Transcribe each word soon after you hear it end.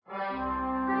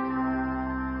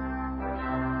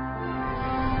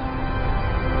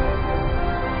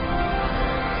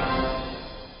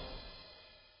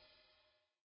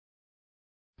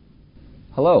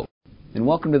Hello, and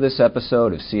welcome to this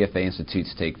episode of CFA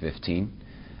Institute's Take 15.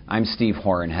 I'm Steve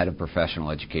Horan, Head of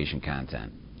Professional Education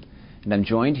Content. And I'm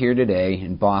joined here today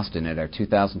in Boston at our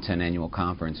 2010 annual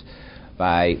conference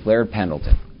by Laird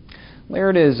Pendleton.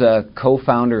 Laird is a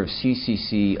co-founder of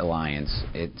CCC Alliance.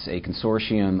 It's a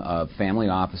consortium of family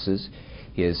offices.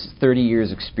 He has 30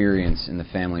 years experience in the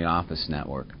family office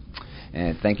network.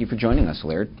 And thank you for joining us,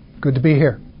 Laird. Good to be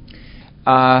here.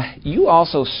 You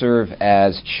also serve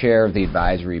as chair of the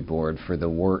advisory board for the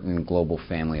Wharton Global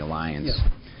Family Alliance. Yes.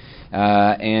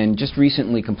 And just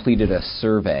recently completed a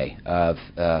survey of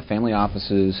family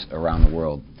offices around the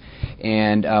world.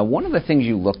 And one of the things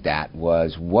you looked at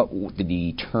was what the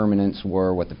determinants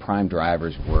were, what the prime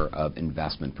drivers were of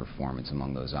investment performance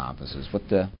among those offices. What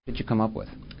did you come up with?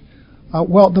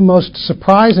 Well, the most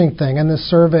surprising thing, and this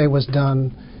survey was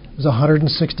done, was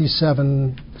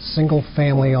 167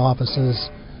 single-family offices.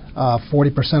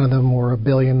 40% of them were $1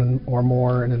 billion or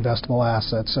more in investable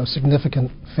assets, so significant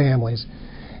families.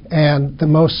 And the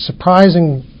most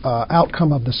surprising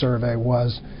outcome of the survey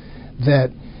was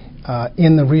that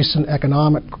in the recent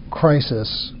economic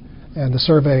crisis, and the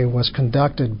survey was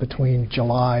conducted between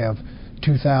December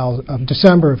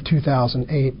of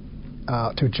 2008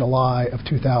 to July of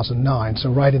 2009, so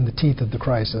right in the teeth of the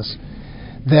crisis,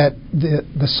 that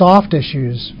the soft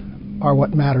issues are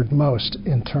what mattered most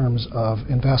in terms of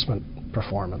investment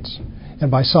performance. And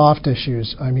by soft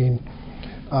issues, I mean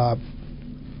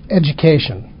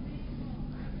education,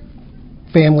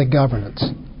 family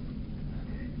governance,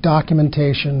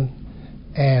 documentation,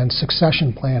 and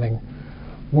succession planning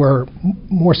were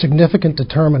more significant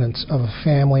determinants of a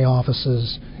family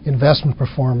office's investment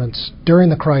performance during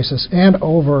the crisis and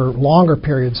over longer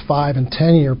periods, 5 and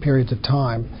 10-year periods of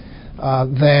time,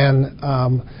 than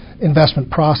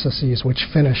investment processes which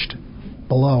finished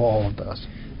below all of those.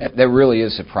 That really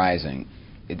is surprising.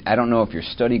 I don't know if your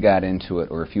study got into it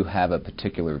or if you have a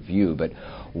particular view, but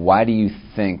why do you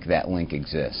think that link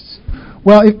exists?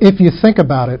 Well, if you think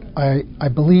about it, I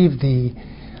believe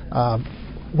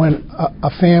when a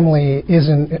family is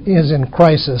in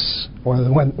crisis, or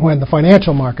when the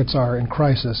financial markets are in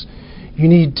crisis, you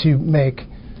need to make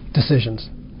decisions.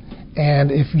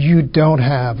 And if you don't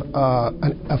have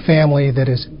a family that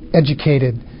is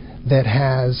educated, that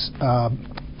has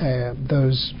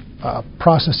those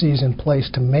processes in place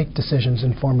to make decisions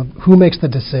in form of who makes the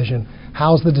decision,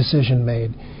 how's the decision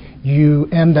made, you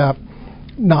end up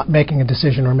not making a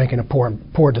decision or making a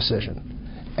poor decision.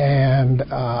 And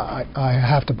I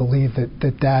have to believe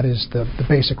that is the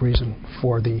basic reason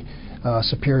for the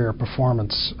superior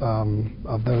performance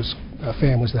of those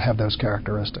families that have those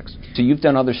characteristics. So you've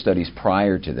done other studies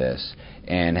prior to this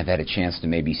and have had a chance to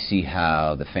maybe see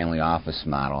how the family office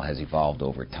model has evolved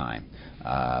over time.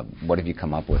 What have you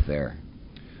come up with there?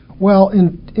 Well,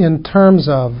 in terms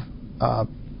of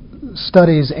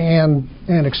studies and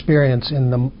experience in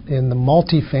the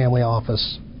multifamily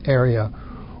office area,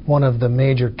 one of the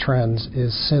major trends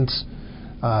is since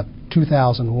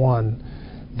 2001,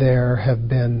 there have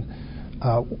been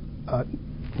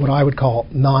what I would call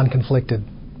non-conflicted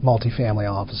multifamily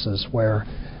offices, where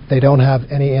they don't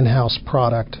have any in-house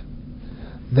product.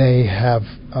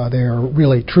 They're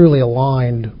really truly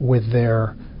aligned with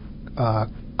their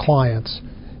clients,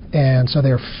 and so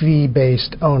they're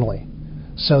fee-based only.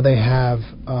 So they have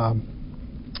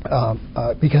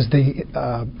because the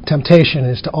temptation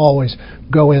is to always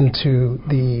go into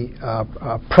the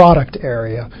product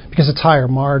area because it's higher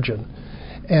margin.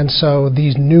 And so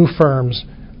these new firms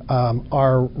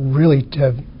are really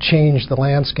have changed the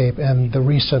landscape, and the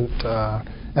recent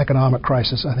economic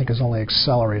crisis, I think, has only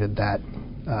accelerated that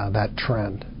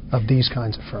trend of these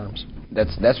kinds of firms.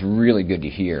 That's really good to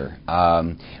hear.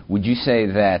 Would you say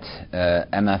that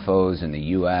MFOs in the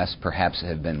U.S. perhaps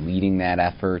have been leading that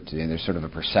effort? And there's sort of a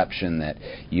perception that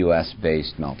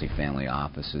U.S.-based multifamily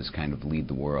offices kind of lead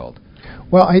the world.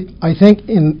 Well, I think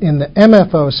in the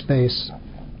MFO space,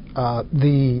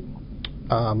 the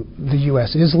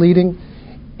U.S. is leading.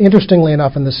 Interestingly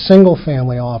enough, in the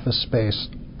single-family office space,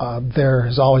 there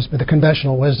has always been the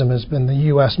conventional wisdom has been the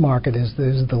U.S. market is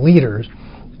the leaders.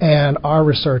 And our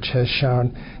research has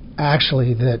shown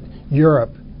actually that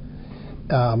Europe,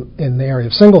 in the area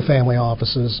of single-family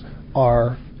offices,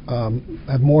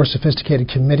 have more sophisticated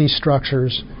committee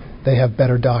structures. They have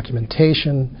better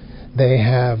documentation. They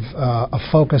have a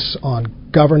focus on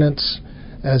governance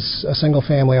as a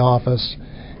single-family office,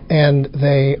 and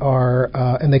they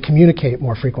communicate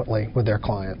more frequently with their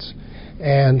clients.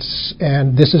 And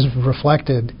this is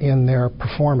reflected in their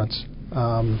performance,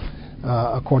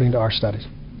 according to our studies.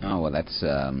 Oh, well, that's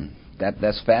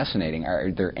fascinating.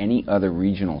 Are there any other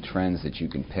regional trends that you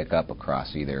can pick up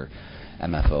across either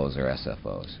MFOs or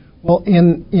SFOs? Well,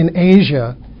 in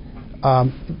Asia,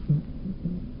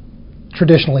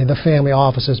 traditionally the family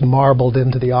office is marbled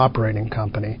into the operating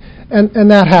company. And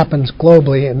that happens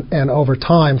globally, and over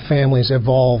time families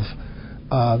evolve.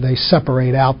 They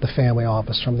separate out the family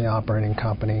office from the operating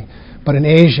company. But in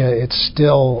Asia, it's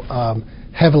still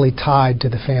heavily tied to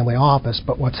the family office.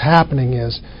 But what's happening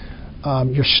is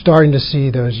you're starting to see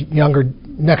those younger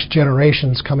next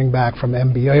generations coming back from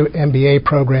MBA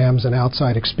programs and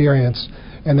outside experience,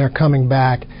 and they're coming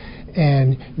back,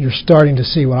 and you're starting to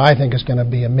see what I think is going to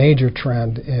be a major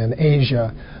trend in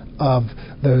Asia of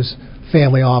those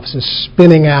family offices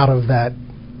spinning out of that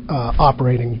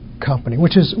operating company,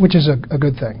 which is a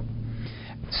good thing.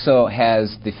 So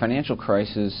has the financial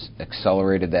crisis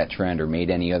accelerated that trend or made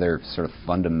any other sort of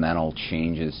fundamental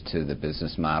changes to the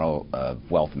business model of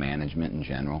wealth management in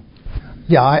general?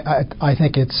 Yeah, I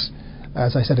think it's,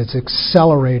 as I said, it's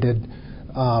accelerated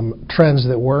trends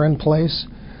that were in place,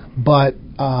 but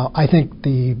I think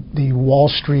the Wall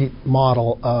Street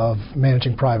model of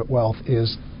managing private wealth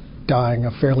is dying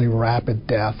a fairly rapid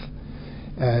death.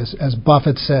 As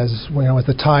Buffett says, as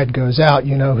the tide goes out,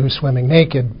 you know who's swimming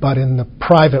naked. But in the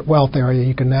private wealth area,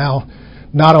 you can now,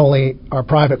 not only are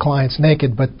private clients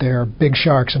naked, but they're big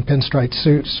sharks in pinstripe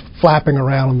suits flapping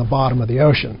around on the bottom of the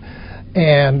ocean.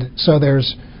 And so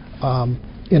there's,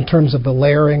 in terms of the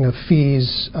layering of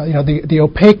fees, the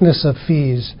opaqueness of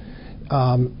fees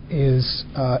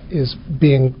is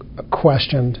being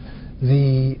questioned.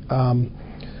 The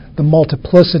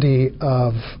multiplicity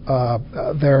of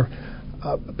their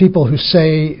people who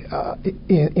say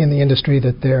in the industry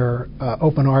that they're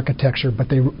open architecture, but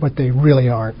they really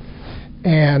aren't.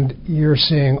 And you're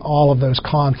seeing all of those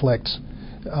conflicts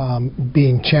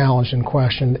being challenged and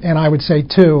questioned. And I would say,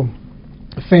 too,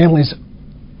 families,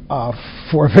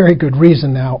 for a very good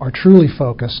reason now, are truly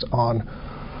focused on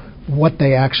what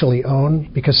they actually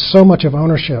own, because so much of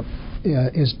ownership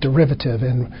is derivative.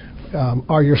 And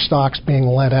are your stocks being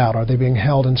lent out? Are they being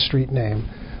held in street name?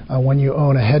 When you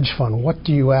own a hedge fund, what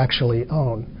do you actually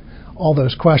own? All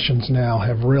those questions now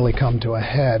have really come to a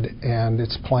head, and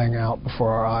it's playing out before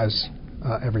our eyes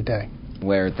every day.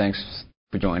 Ware, thanks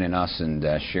for joining us and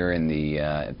sharing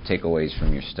the takeaways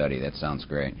from your study. That sounds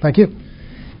great. Thank you.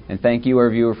 And thank you, our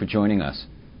viewer, for joining us.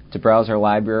 To browse our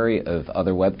library of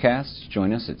other webcasts,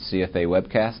 join us at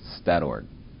cfawebcasts.org.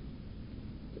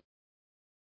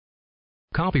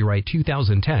 Copyright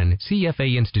 2010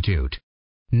 CFA Institute.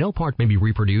 No part may be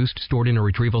reproduced, stored in a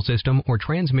retrieval system, or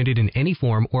transmitted in any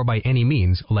form or by any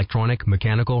means, electronic,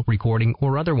 mechanical, recording,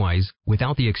 or otherwise,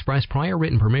 without the express prior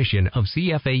written permission of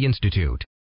CFA Institute.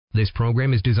 This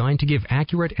program is designed to give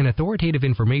accurate and authoritative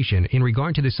information in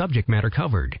regard to the subject matter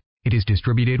covered. It is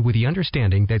distributed with the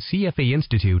understanding that CFA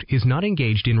Institute is not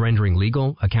engaged in rendering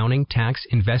legal, accounting, tax,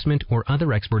 investment, or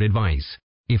other expert advice.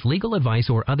 If legal advice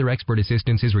or other expert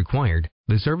assistance is required,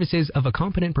 the services of a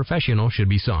competent professional should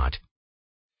be sought.